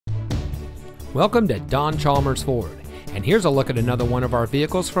Welcome to Don Chalmers Ford, and here's a look at another one of our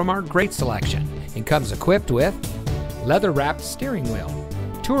vehicles from our great selection. It comes equipped with leather-wrapped steering wheel,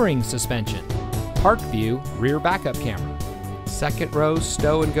 touring suspension, park view rear backup camera, second row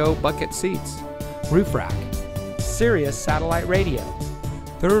stow and go bucket seats, roof rack, Sirius satellite radio,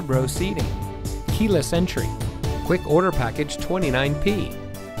 third row seating, keyless entry, quick order package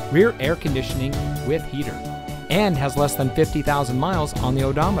 29P, rear air conditioning with heater, and has less than 50,000 miles on the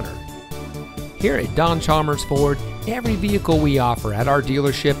odometer. Here at Don Chalmers Ford, every vehicle we offer at our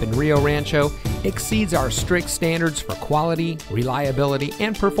dealership in Rio Rancho exceeds our strict standards for quality, reliability,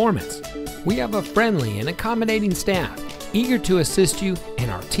 and performance. We have a friendly and accommodating staff, eager to assist you,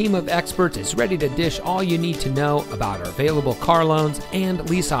 and our team of experts is ready to dish all you need to know about our available car loans and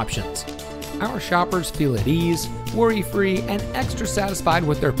lease options. Our shoppers feel at ease, worry-free, and extra satisfied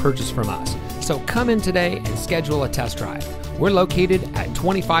with their purchase from us. So come in today and schedule a test drive. We're located at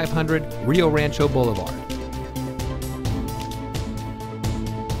 2500 Rio Rancho Boulevard.